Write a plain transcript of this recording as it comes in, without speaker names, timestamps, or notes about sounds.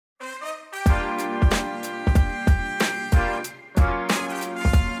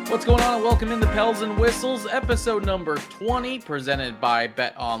What's going on, and welcome into Pels and Whistles, episode number 20, presented by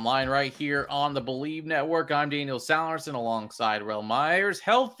Bet Online right here on the Believe Network. I'm Daniel Salerson alongside Rel Myers.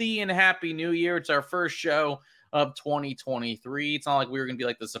 Healthy and happy new year. It's our first show of 2023. It's not like we were going to be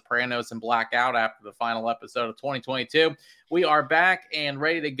like the Sopranos and black out after the final episode of 2022. We are back and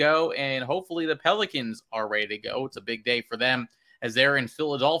ready to go, and hopefully the Pelicans are ready to go. It's a big day for them as they're in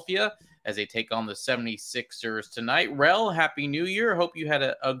Philadelphia as they take on the 76ers tonight. Rel, Happy New Year. Hope you had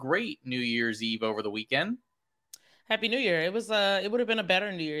a great New Year's Eve over the weekend. Happy New Year. It would have been a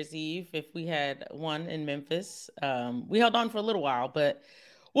better New Year's Eve if we had won in Memphis. We held on for a little while, but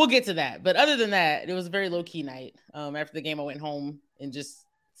we'll get to that. But other than that, it was a very low-key night. After the game, I went home and just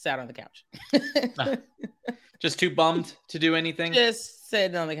sat on the couch. Just too bummed to do anything? Just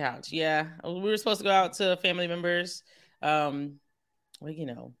sitting on the couch, yeah. We were supposed to go out to family members. Well, you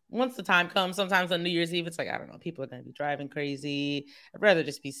know, once the time comes, sometimes on New Year's Eve, it's like, I don't know, people are going to be driving crazy. I'd rather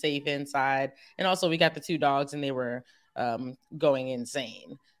just be safe inside. And also, we got the two dogs, and they were going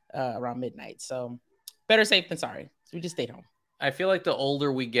insane around midnight. So better safe than sorry. So we just stayed home. I feel like the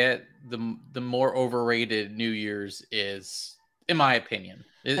older we get, the more overrated New Year's is, in my opinion.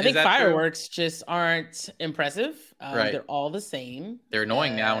 I think fireworks just aren't impressive. Right. They're all the same. They're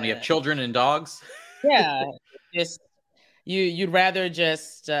annoying now when you have children and dogs. Yeah. Just you'd rather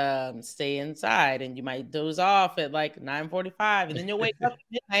just stay inside, and you might doze off at like 9:45, and then you'll wake up at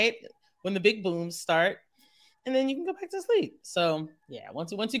midnight when the big booms start, and then you can go back to sleep. So yeah,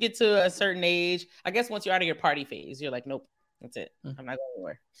 once you get to a certain age, I guess once you're out of your party phase, you're like, nope, that's it. I'm not going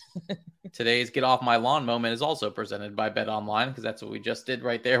anywhere. Today's Get Off My Lawn moment is also presented by Bet Online, because that's what we just did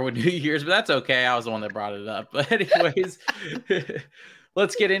right there with New Year's, but that's okay. I was the one that brought it up. But anyways,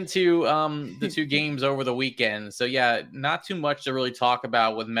 let's get into the two games over the weekend. So yeah, not too much to really talk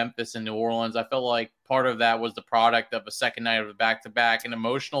about with Memphis and New Orleans. I felt like part of that was the product of a second night of a back-to-back, an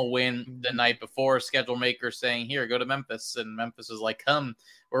emotional win the night before, schedule maker saying, here, go to Memphis. And Memphis was like, come,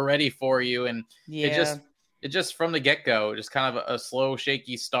 we're ready for you. And it just from the get-go, just kind of a slow,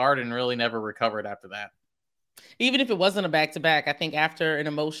 shaky start, and really never recovered after that. Even if it wasn't a back-to-back, I think after an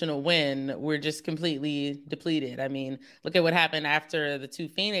emotional win, we're just completely depleted. I mean, look at what happened after the two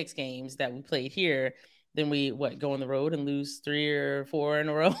Phoenix games that we played here. Then we, go on the road and lose 3 or 4 in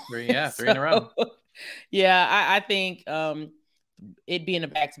a row? Three in a row. Yeah, I think it being a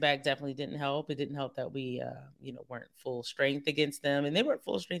back-to-back definitely didn't help. It didn't help that we, weren't full strength against them. And they weren't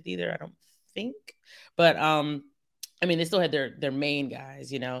full strength either, I don't think. But, I mean, they still had their main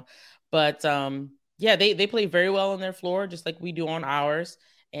guys, But, yeah, they play very well on their floor, just like we do on ours.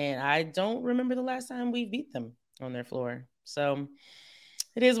 And I don't remember the last time we beat them on their floor. So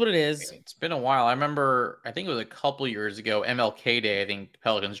it is what it is. It's been a while. I remember, I think it was a couple years ago, MLK Day, I think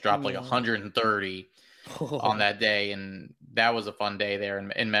Pelicans dropped like 130 on that day. And that was a fun day there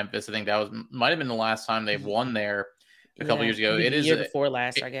in Memphis. I think that might have been the last time they've won there a couple years ago. It is the year before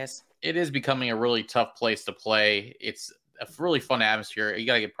last, I guess. It is becoming a really tough place to play. It's a really fun atmosphere. You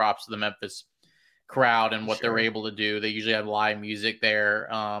got to give props to the Memphis crowd and what they're able to do. They usually have live music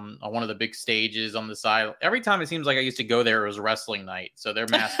there on one of the big stages on the side. Every time it seems like I used to go there, it was wrestling night. So their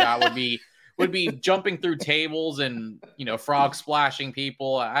mascot would be jumping through tables and frog splashing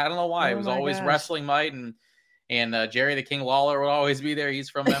people. I don't know why. It was always wrestling night, and Jerry the King Lawler would always be there. He's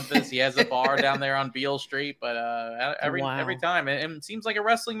from Memphis. He has a bar down there on Beale Street. But every time, and it seems like a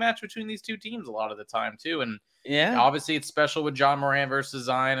wrestling match between these two teams a lot of the time too. And obviously it's special with John Moran versus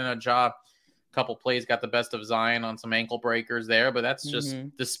Zion, and a couple plays got the best of Zion on some ankle breakers there, but that's just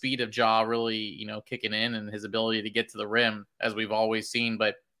the speed of Ja really, kicking in, and his ability to get to the rim, as we've always seen.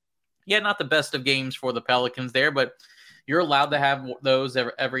 But yeah, not the best of games for the Pelicans there, but you're allowed to have those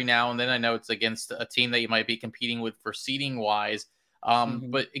every now and then. I know it's against a team that you might be competing with for seeding wise.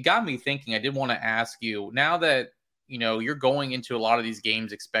 But it got me thinking. I did want to ask you, now that, you're going into a lot of these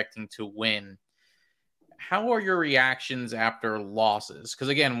games expecting to win, how are your reactions after losses? Because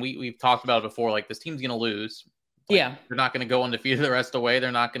again, we've talked about it before. Like, this team's going to lose. They're not going to go undefeated the rest of the way.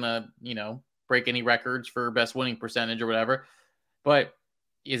 They're not going to, break any records for best winning percentage or whatever. But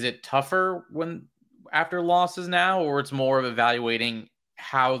is it tougher after losses now, or it's more of evaluating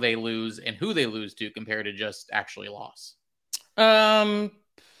how they lose and who they lose to compared to just actually loss? I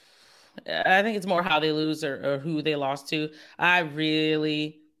think it's more how they lose or who they lost to. I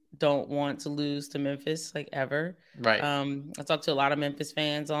really don't want to lose to Memphis, like, ever. Right. I talk to a lot of Memphis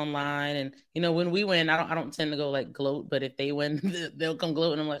fans online, and when we win, I don't tend to go like gloat, but if they win, they'll come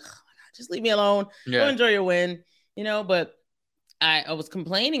gloat, and I'm like, oh, just leave me alone. Go enjoy your win, But I was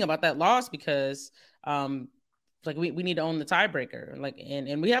complaining about that loss because like we need to own the tiebreaker, like,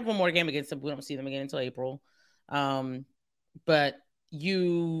 and we have one more game against them. We don't see them again until April. But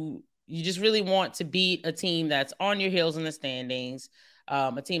you just really want to beat a team that's on your heels in the standings,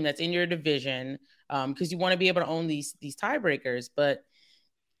 a team that's in your division, because you want to be able to own these tiebreakers. But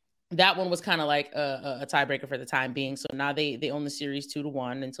that one was kind of like a tiebreaker for the time being. So now they own the series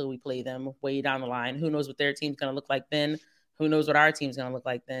 2-1 until we play them way down the line. Who knows what their team's going to look like then? Who knows what our team's going to look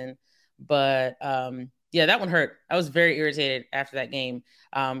like then? But yeah, that one hurt. I was very irritated after that game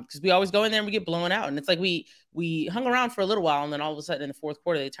because we always go in there and we get blown out. And it's like we hung around for a little while, and then all of a sudden in the fourth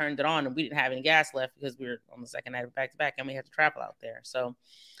quarter they turned it on, and we didn't have any gas left because we were on the second night of back-to-back, and we had to travel out there. So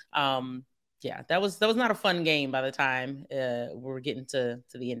yeah, that was not a fun game by the time we were getting to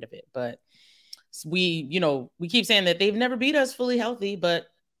the end of it. But we keep saying that they've never beat us fully healthy, but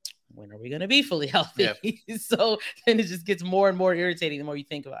when are we going to be fully healthy? Yeah. So then it just gets more and more irritating the more you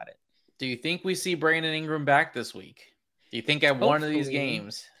think about it. Do you think we see Brandon Ingram back this week? Do you think at one of these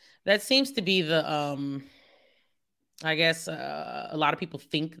games? That seems to be the I guess a lot of people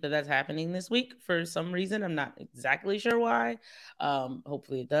think that that's happening this week for some reason. I'm not exactly sure why.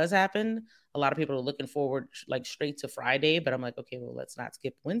 Hopefully it does happen. A lot of people are looking forward like straight to Friday, but I'm like, okay, well, let's not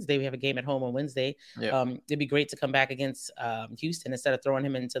skip Wednesday. We have a game at home on Wednesday. Yeah. It'd be great to come back against Houston instead of throwing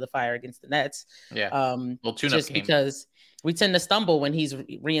him into the fire against the Nets. Yeah. Well, just because we tend to stumble when he's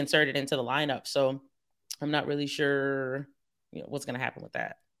reinserted into the lineup. So I'm not really sure what's going to happen with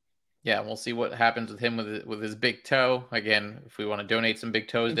that. Yeah, we'll see what happens with him with his big toe. Again, if we want to donate some big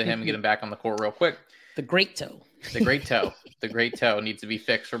toes to him and get him back on the court real quick. The great toe. The great toe. The great toe needs to be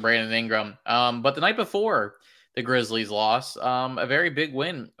fixed for Brandon Ingram. But the night before the Grizzlies lost, a very big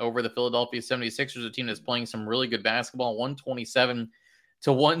win over the Philadelphia 76ers, a team that's playing some really good basketball,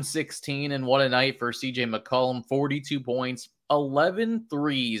 127-116. And what a night for CJ McCollum, 42 points, 11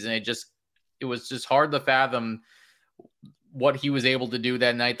 threes. And it was just hard to fathom what he was able to do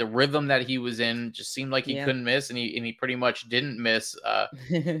that night. The rhythm that he was in just seemed like he couldn't miss, and he pretty much didn't miss.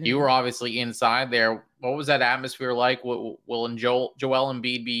 You were obviously inside there. What was that atmosphere like? Will Joel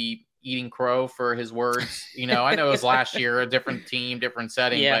Embiid be eating crow for his words? I know it was last year, a different team, different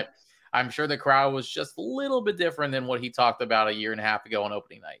setting, but I'm sure the crowd was just a little bit different than what he talked about a year and a half ago on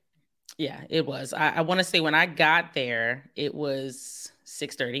opening night. Yeah, it was. I want to say when I got there, it was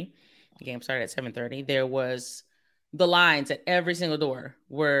 6:30. The game started at 7:30. There was the lines at every single door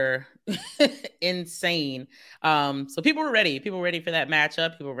were insane. So people were ready. People were ready for that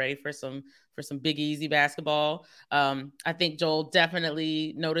matchup. People were ready for some big, easy basketball. I think Joel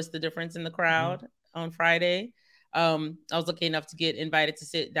definitely noticed the difference in the crowd on Friday. I was lucky enough to get invited to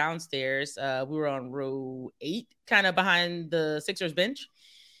sit downstairs. We were on row 8, kind of behind the Sixers bench.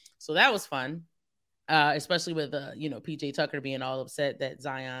 So that was fun. Especially with, PJ Tucker being all upset that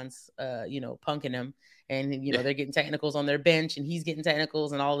Zion's, punking him. And, they're getting technicals on their bench and he's getting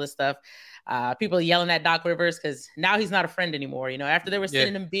technicals and all this stuff. People are yelling at Doc Rivers because now he's not a friend anymore. After they were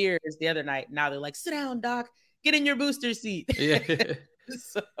sending him beers the other night, now they're like, sit down, Doc, get in your booster seat. Yeah.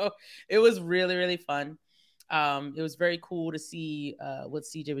 So it was really, really fun. It was very cool to see what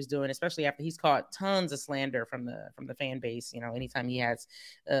CJ was doing, especially after he's caught tons of slander from the fan base. Anytime he has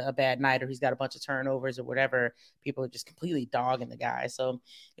a bad night or he's got a bunch of turnovers or whatever, people are just completely dogging the guy. So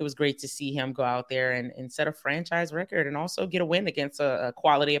it was great to see him go out there and set a franchise record and also get a win against a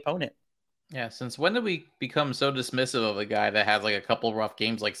quality opponent. Yeah, since when did we become so dismissive of a guy that has like a couple rough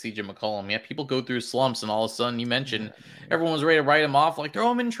games like CJ McCollum? Yeah, people go through slumps and all of a sudden you mentioned everyone was ready to write him off, like throw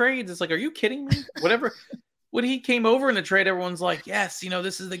him in trades. It's like, are you kidding me? Whatever. When he came over in the trade, everyone's like, yes,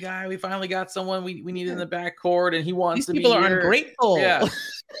 this is the guy. We finally got someone we need in the backcourt, and he wants to be here. These people are ungrateful. Yeah.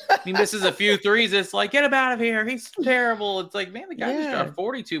 He misses a few threes. It's like, get him out of here. He's terrible. It's like, man, the guy just dropped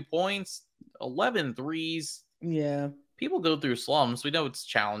 42 points, 11 threes. Yeah. People go through slumps. We know it's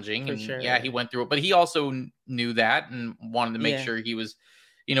challenging. For and sure. Yeah, he went through it. But he also knew that and wanted to make sure he was,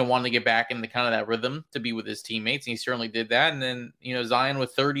 wanted to get back into kind of that rhythm to be with his teammates. And he certainly did that. And then, Zion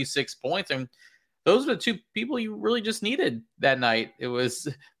with 36 points. And those are the two people you really just needed that night. It was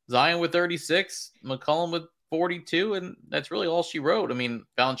Zion with 36, McCollum with 42, and that's really all she wrote. I mean,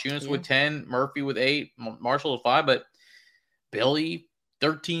 Valanciunas with 10, Murphy with 8, Marshall with 5, but Billy,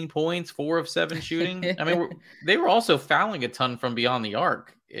 13 points, 4 of 7 shooting. I mean, they were also fouling a ton from beyond the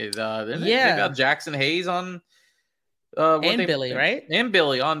arc. They got Jackson Hayes on Billy, right? And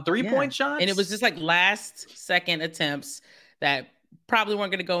Billy on 3-point shots. And it was just like last second attempts that probably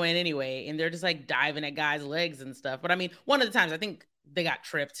weren't going to go in anyway, and they're just like diving at guys' legs and stuff. But I mean, one of the times I think they got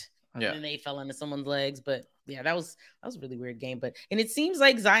tripped and then they fell into someone's legs. But yeah, that was a really weird game. And it seems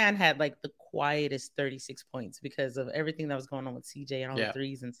like Zion had like the quietest 36 points because of everything that was going on with CJ and all the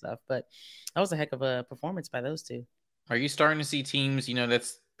threes and stuff. But that was a heck of a performance by those two. Are you starting to see teams,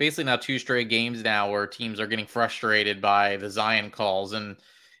 that's basically now 2 straight games now where teams are getting frustrated by the Zion calls. And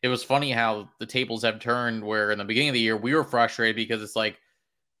it was funny how the tables have turned where in the beginning of the year we were frustrated because it's like,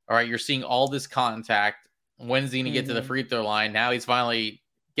 all right, you're seeing all this contact. When's he going to get to the free throw line? Now he's finally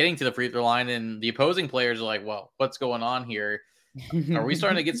getting to the free throw line, and the opposing players are like, well, what's going on here? Are we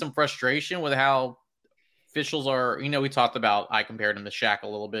starting to get some frustration with how officials are? We talked about, I compared him to Shaq a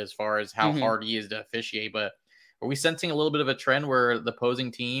little bit as far as how hard he is to officiate, but are we sensing a little bit of a trend where the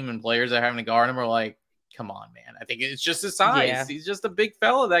opposing team and players that are having to guard him are like, come on, man. I think it's just his size. Yeah. He's just a big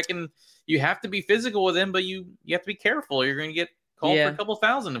fella that you have to be physical with him, but you have to be careful. You're going to get called for a couple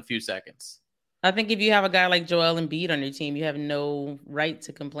thousand in a few seconds. I think if you have a guy like Joel Embiid on your team, you have no right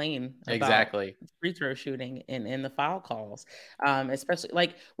to complain about free throw shooting and the foul calls. Especially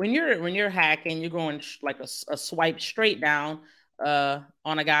like when you're hacking, you're going like a swipe straight down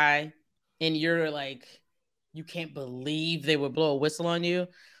on a guy, and you're like, you can't believe they would blow a whistle on you.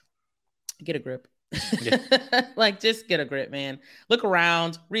 Get a grip. Yeah. Like, just get a grip, man. Look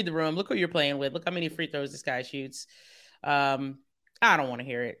around, read the room, look who you're playing with, look how many free throws this guy shoots. I don't want to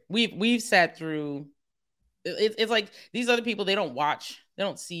hear it. We've sat through. It's like these other people, they don't watch. They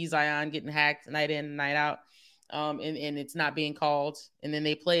don't see Zion getting hacked night in, night out, and it's not being called. And then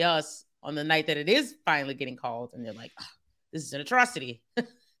they play us on the night that it is finally getting called, and they're like, oh, "This is an atrocity.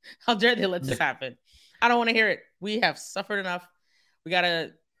 How dare they let this happen?" I don't want to hear it. We have suffered enough. We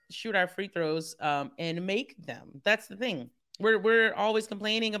gotta shoot our free throws and make them. That's the thing. We're always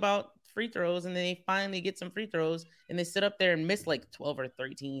complaining about free throws, and then they finally get some free throws and they sit up there and miss like 12 or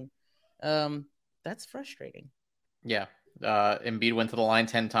 13. That's frustrating. Yeah. Embiid went to the line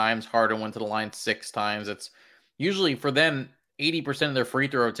 10 times. Harden went to the line 6 times. It's usually for them, 80% of their free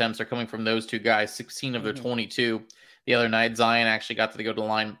throw attempts are coming from those two guys, 16 of their 22. The other night, Zion actually got to go to the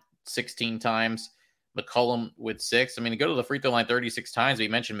line 16 times. McCollum with 6. I mean, to go to the free throw line 36 times, we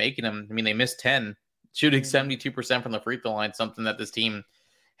mentioned making them. I mean, they missed 10, shooting 72% from the free throw line, something that this team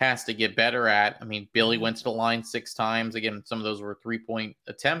has to get better at. I mean, Billy went to the line 6 times. Again, some of those were 3-point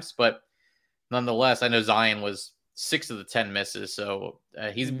attempts, but nonetheless, I know Zion was 6 of the 10 misses. So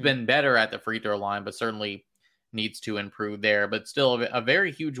he's been better at the free throw line, but certainly needs to improve there. But still a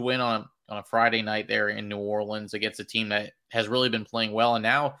very huge win on a Friday night there in New Orleans against a team that has really been playing well. And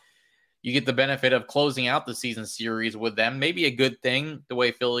now you get the benefit of closing out the season series with them. Maybe a good thing, the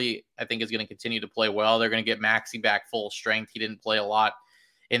way Philly, I think, is going to continue to play well. They're going to get Maxey back full strength. He didn't play a lot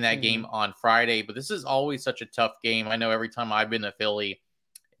in that game on Friday, but this is always such a tough game. I know every time I've been to Philly,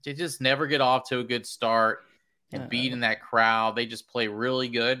 they just never get off to a good start and beat in that crowd. They just play really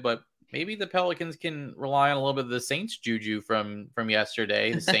good, but maybe the Pelicans can rely on a little bit of the Saints juju from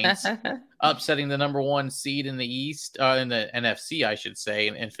yesterday. The Saints upsetting the number 1 seed in the East, in the NFC, I should say,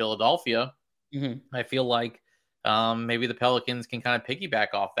 in Philadelphia. I feel like maybe the Pelicans can kind of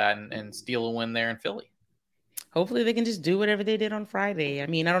piggyback off that and steal a win there in Philly. Hopefully they can just do whatever they did on Friday. I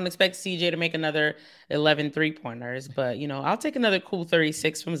mean, I don't expect CJ to make another 11 3-pointers, but, I'll take another cool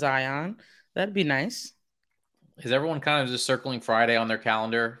 36 from Zion. That'd be nice. Is everyone kind of just circling Friday on their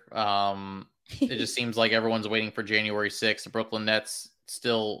calendar? It just seems like everyone's waiting for January 6th. The Brooklyn Nets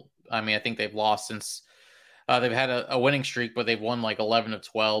still, I mean, I think they've lost since they've had a winning streak, but they've won like 11 of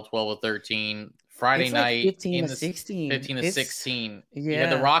 12, 12 of 13. Friday it's night, like 15 to 16. 15 to 16. Yeah. You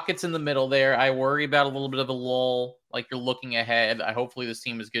had the Rockets in the middle there. I worry about a little bit of a lull, like you're looking ahead. Hopefully this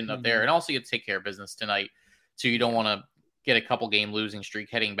team is good enough there. And also you have to take care of business tonight, so you don't want to get a couple game losing streak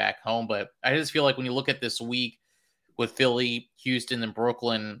heading back home. But I just feel like when you look at this week with Philly, Houston, and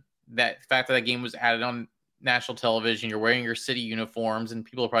Brooklyn, that fact that game was added on national television, you're wearing your city uniforms, and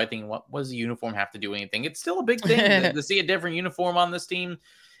people are probably thinking, what does the uniform have to do anything? It's still a big thing to see a different uniform on this team.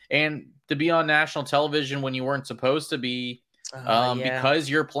 And to be on national television when you weren't supposed to be, because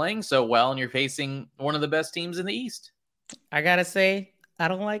you're playing so well and you're facing one of the best teams in the East. I gotta say, I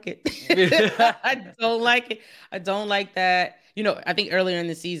don't like it. I don't like it. I don't like that. I think earlier in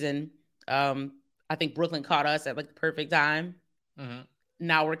the season, I think Brooklyn caught us at like the perfect time.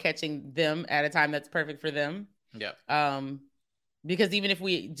 Now we're catching them at a time that's perfect for them. Yeah. Because even if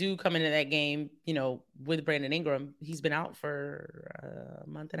we do come into that game, with Brandon Ingram, he's been out for a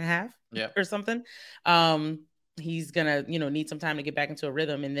month and a half or something. He's going to, need some time to get back into a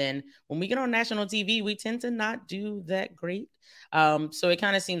rhythm. And then when we get on national TV, we tend to not do that great. So it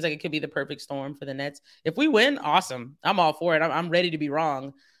kind of seems like it could be the perfect storm for the Nets. If we win, awesome. I'm all for it. I'm ready to be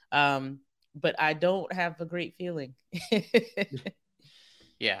wrong. But I don't have a great feeling.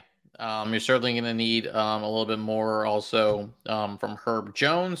 Yeah. You're certainly going to need a little bit more also from Herb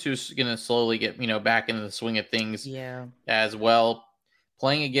Jones, who's going to slowly get, back into the swing of things as well.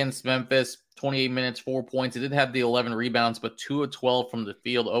 playing against Memphis, 28 minutes, 4 points. It did have the 11 rebounds, but 2 of 12 from the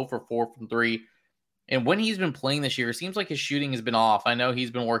field, 0 for 4 from 3. And when he's been playing this year, it seems like his shooting has been off. I know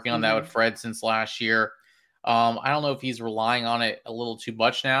he's been working on that with Fred since last year. I don't know if he's relying on it a little too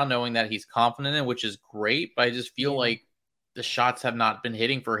much now, knowing that he's confident in it, which is great. But I just feel like the shots have not been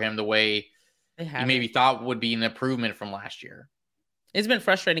hitting for him the way you maybe thought would be an improvement from last year. It's been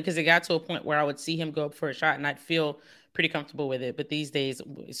frustrating because it got to a point where I would see him go up for a shot and I'd feel pretty comfortable with it. But these days,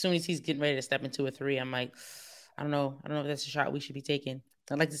 as soon as he's getting ready to step into a 3, I'm like, I don't know if that's a shot we should be taking.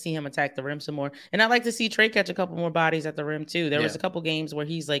 I'd like to see him attack the rim some more. And I'd like to see Trey catch a couple more bodies at the rim too. There was a couple games where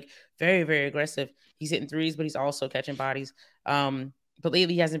he's like very, very aggressive. He's hitting threes, but he's also catching bodies. But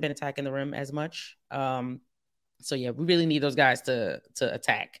lately he hasn't been attacking the rim as much. So yeah, we really need those guys to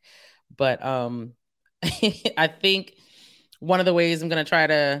attack. But I think one of the ways I'm going to try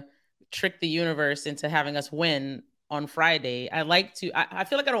to trick the universe into having us win on Friday, I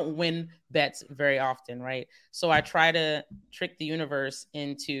feel like I don't win bets very often, right? So I try to trick the universe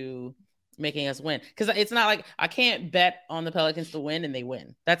into making us win. Because it's not like I can't bet on the Pelicans to win and they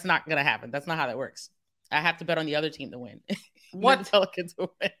win. That's not going to happen. That's not how that works. I have to bet on the other team to win. What? The Pelicans to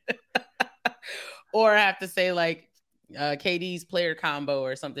win. Or I have to say like KD's player combo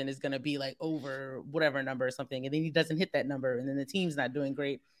or something is going to be like over whatever number or something. And then he doesn't hit that number. And then the team's not doing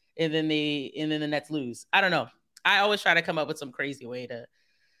great. And then the Nets lose. I don't know. I always try to come up with some crazy way to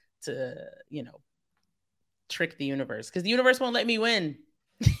trick the universe because the universe won't let me win.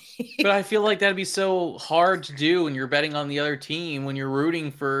 But I feel like that'd be so hard to do when you're betting on the other team, when you're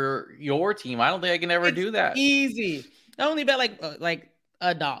rooting for your team. I don't think I can ever do that. Easy. I only bet like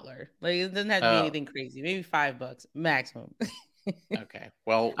 $1. Like it doesn't have to be anything crazy. Maybe $5 maximum. Okay.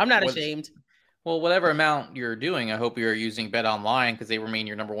 Well, I'm not ashamed. Well, whatever amount you're doing, I hope you're using Bet Online because they remain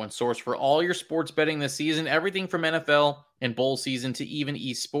your number one source for all your sports betting this season. Everything from NFL and bowl season to even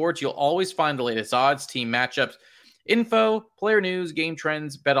esports. You'll always find the latest odds, team matchups, info, player news, game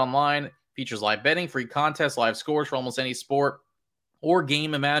trends. Bet Online features live betting, free contests, live scores for almost any sport or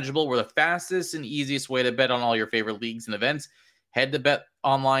game imaginable. We're the fastest and easiest way to bet on all your favorite leagues and events. Head to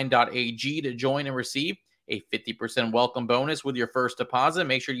betonline.ag to join and receive a 50% welcome bonus with your first deposit.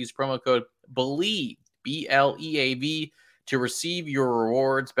 Make sure to use promo code BELIEVE, BLEAV, to receive your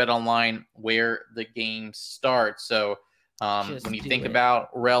rewards. Bet Online, where the game starts. So when you think about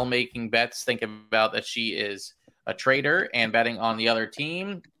Rel making bets, think about that she is a trader and betting on the other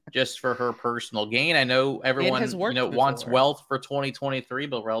team just for her personal gain. I know everyone wants wealth for 2023,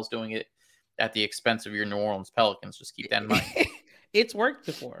 but Rel's doing it at the expense of your New Orleans Pelicans. Just keep that in mind. It's worked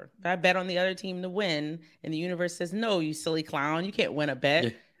before. I bet on the other team to win, and the universe says, no, you silly clown. You can't win a bet. Yeah.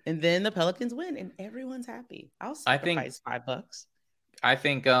 And then the Pelicans win, and everyone's happy. I'll sacrifice $5. I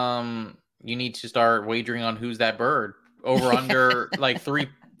think you need to start wagering on who's that bird. Over under like three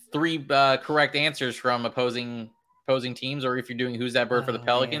correct answers from opposing teams, or if you're doing who's that bird for the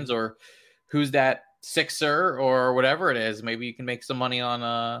Pelicans, or who's that Sixer, or whatever it is. Maybe you can make some money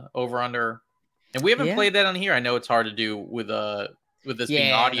on over under. And we haven't played that on here. I know it's hard to do with this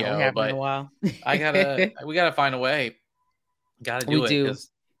being audio, but we gotta find a way. Gotta do it.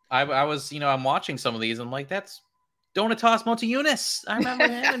 Because I was, I'm watching some of these. I'm like, that's Donatas Motiejunas. I remember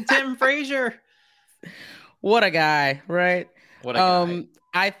him and Tim Frazier. What a guy, right? What a guy.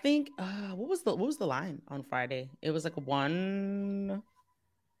 I think what was the line on Friday? It was like 1.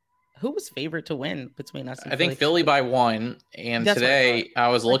 Who was favored to win between us and Philly? I think Philly by 1. And that's today I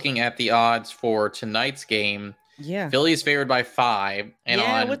was looking at the odds for tonight's game. Yeah. Philly is favored by 5. And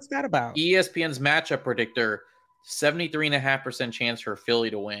on what's that about? ESPN's matchup predictor, 73.5% chance for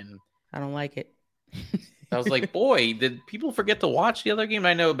Philly to win. I don't like it. I was like, boy, did people forget to watch the other game?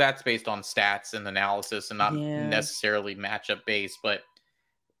 I know that's based on stats and analysis and not necessarily matchup based. But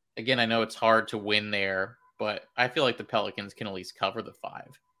again, I know it's hard to win there. But I feel like the Pelicans can at least cover the 5.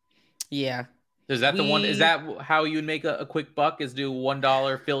 Yeah. Is that the one? Is that how you would make a quick buck? Is do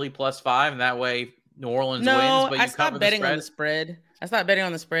 $1 Philly plus 5, and that way New Orleans wins? But you I stopped betting on the spread. I stopped betting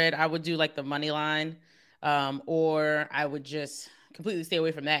on the spread. I would do like the money line, or I would just completely stay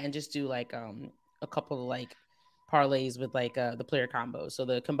away from that and just do like a couple of like parlays with like the player combos, so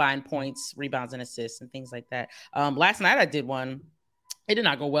the combined points, rebounds, and assists, and things like that. Last night I did one. It did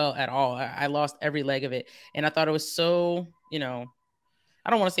not go well at all. I lost every leg of it, and I thought it was so I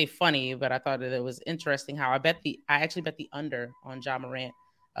don't want to say funny, but I thought that it was interesting how I actually bet the under on Ja Morant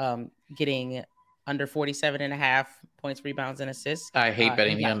getting under 47.5 points, rebounds, and assists. I hate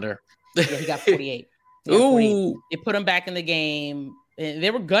betting the under. Yeah, he got 48. Ooh. They put him back in the game.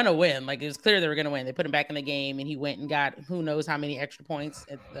 They were going to win. Like, it was clear they were going to win. They put him back in the game, and he went and got who knows how many extra points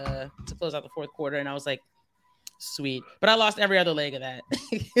to close out the fourth quarter. And I was like, Sweet. But I lost every other leg of that.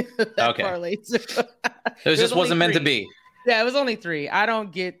 Okay. Parlay. So it just wasn't meant to be. Yeah, it was only 3. I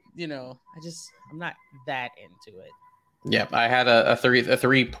don't get, I'm not that into it. Yep. I had a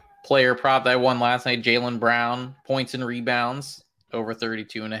 3-player prop that I won last night. Jaylen Brown, points and rebounds, over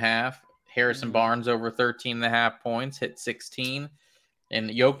 32.5. Harrison Barnes, over 13.5 points, hit 16. And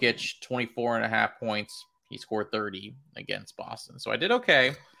Jokic, 24.5 points. He scored 30 against Boston. So I did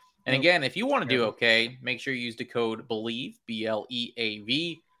okay. And again, if you want to do okay, make sure you use the code BELIEVE,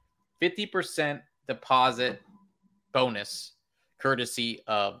 BLEAV, 50% deposit bonus, courtesy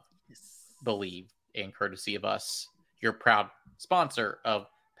of Believe and courtesy of us, your proud sponsor of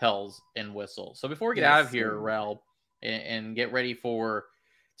Pels and Whistles. So before we get out of here, Rel, and get ready for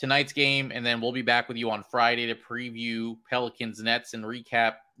tonight's game, and then we'll be back with you on Friday to preview Pelicans Nets and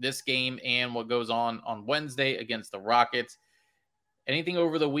recap this game and what goes on Wednesday against the Rockets. Anything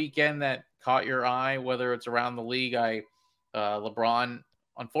over the weekend that caught your eye, whether it's around the league? LeBron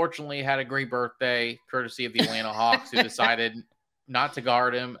unfortunately had a great birthday, courtesy of the Atlanta Hawks, who decided not to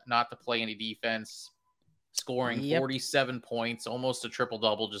guard him, not to play any defense, scoring 47 points, almost a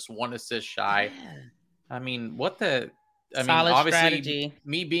triple-double, just 1 assist shy. Yeah. I mean, Solid obviously, strategy.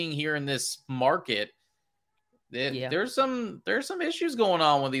 Me being here in this market, there's some issues going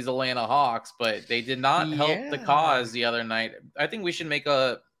on with these Atlanta Hawks, but they did not help the cause the other night. I think we should make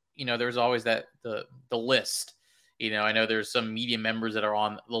there's always the list. I know there's some media members that are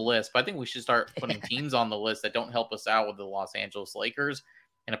on the list, but I think we should start putting teams on the list that don't help us out with the Los Angeles Lakers.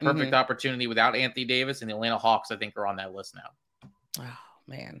 And a perfect opportunity without Anthony Davis, and the Atlanta Hawks, I think, are on that list now. Oh,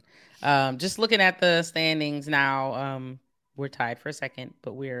 man. Just looking at the standings now, we're tied for second,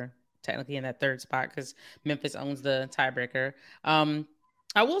 but we're technically in that third spot because Memphis owns the tiebreaker.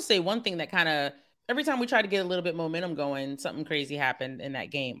 I will say one thing that kind of, every time we try to get a little bit momentum going, something crazy happened in that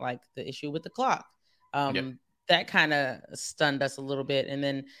game, like the issue with the clock. That kind of stunned us a little bit. And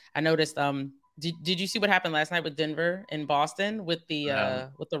then I noticed, did you see what happened last night with Denver and Boston with the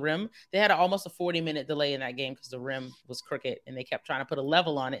rim? They had almost a 40-minute delay in that game because the rim was crooked and they kept trying to put a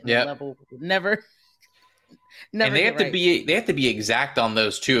level on it, and the level would never. And they have to be exact on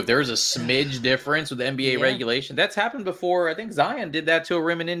those too. If there's a smidge difference with the NBA regulation, that's happened before. I think Zion did that to a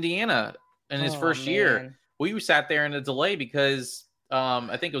rim in Indiana in his first year. We sat there in a delay because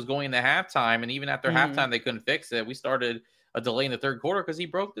I think it was going into halftime, and even after halftime they couldn't fix it. We started a delay in the third quarter because he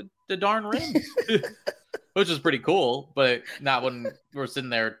broke the darn rim, which was pretty cool, but not when we're sitting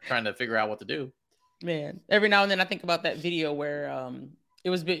there trying to figure out what to do. Man, every now and then I think about that video where it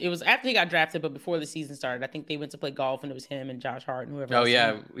was after he got drafted, but before the season started. I think they went to play golf, and it was him and Josh Hart and whoever. Oh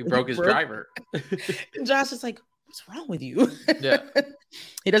yeah, we broke his driver. And Josh is like, "What's wrong with you?" Yeah,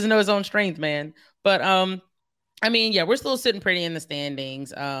 he doesn't know his own strength, man. But we're still sitting pretty in the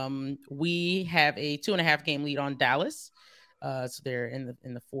standings. We have a 2.5 game lead on Dallas. So they're in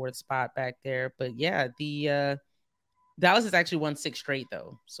the 4th spot back there. But yeah, the Dallas has actually won 6 straight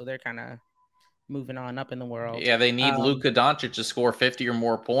though, so they're kind of moving on up in the world. Yeah, they need Luka Doncic to score 50 or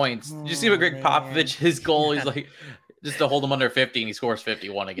more points. Did you see what Greg Popovich, his goal? He's like, just to hold him under 50, and he scores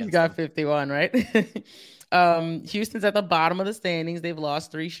 51 against. He got 51, right? Houston's at the bottom of the standings. They've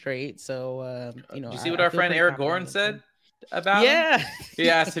lost 3 straight. So did you see what our friend Eric Gorin said about him? He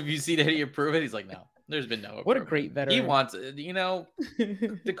asked if you see that he approved it. He's like, no. There's been no. What a great veteran. He wants,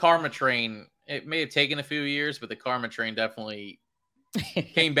 the karma train. It may have taken a few years, but the karma train definitely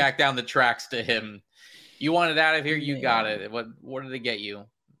came back down the tracks to him. You wanted out of here, you got it. What did they get you?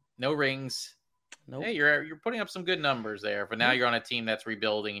 No rings. Nope. Hey, you're putting up some good numbers there, but now you're on a team that's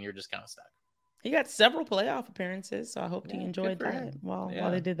rebuilding, and you're just kind of stuck. He got several playoff appearances, so I hope he enjoyed that while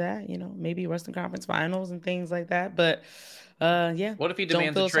they did that. Maybe Western Conference Finals and things like that. But what if he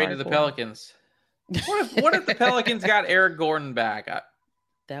demands a trade to the Pelicans? What if the Pelicans got Eric Gordon back?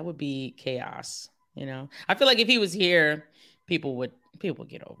 That would be chaos. I feel like if he was here, people would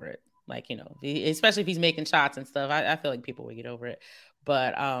get over it. Like, especially if he's making shots and stuff, I feel like people would get over it.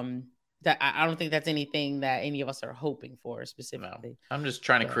 But that I don't think that's anything that any of us are hoping for specifically. No, I'm just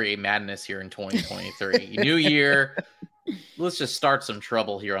trying to create madness here in 2023. New year. Let's just start some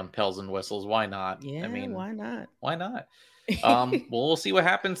trouble here on Pels and Whistles. Why not? Yeah, why not? Why not? Well, we'll see what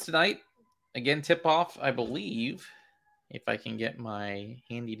happens tonight. Again, tip-off, I believe, if I can get my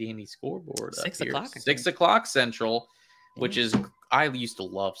handy-dandy scoreboard 6 up here. o'clock. 6 o'clock Central, which is, I used to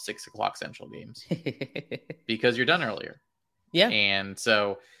love 6 o'clock Central games because you're done earlier. Yeah. And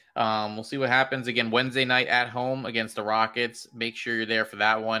so we'll see what happens. Again, Wednesday night at home against the Rockets. Make sure you're there for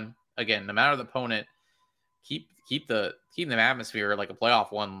that one. Again, no matter the opponent, keep the atmosphere like a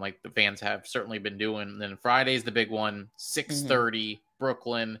playoff one, like the fans have certainly been doing. And then Friday's the big one, 6:30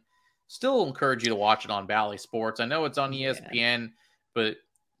 Brooklyn. Still encourage you to watch it on Bally Sports. I know it's on ESPN, but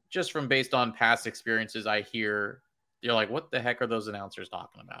just from based on past experiences, I hear you're like, what the heck are those announcers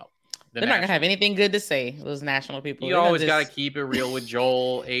talking about? They're not going to have anything good to say, those national people. You always got to keep it real with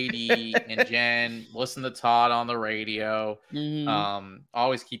Joel, AD, and Jen. Listen to Todd on the radio.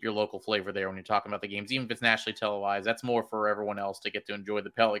 Always keep your local flavor there when you're talking about the games, even if it's nationally televised. That's more for everyone else to get to enjoy the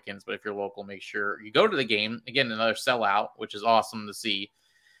Pelicans. But if you're local, make sure you go to the game. Again, another sellout, which is awesome to see.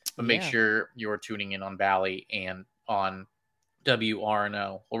 But make sure you're tuning in on Bally and on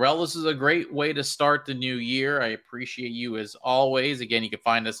WRNO. Laurel, this is a great way to start the new year. I appreciate you as always. Again, you can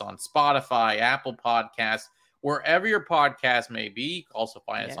find us on Spotify, Apple Podcasts, wherever your podcast may be. You can also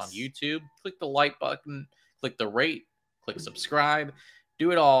find us on YouTube. Click the like button, click the rate, click subscribe.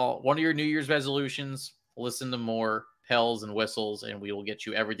 Do it all. One of your New Year's resolutions, listen to more Pels and Whistles, and we will get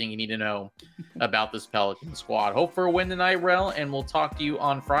you everything you need to know about this Pelican squad. Hope for a win tonight, Rel, and we'll talk to you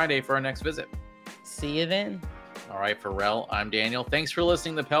on Friday for our next visit. See you then. All right, for Rel, I'm Daniel. Thanks for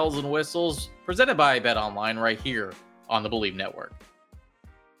listening to Pels and Whistles, presented by Bet Online right here on the Believe Network.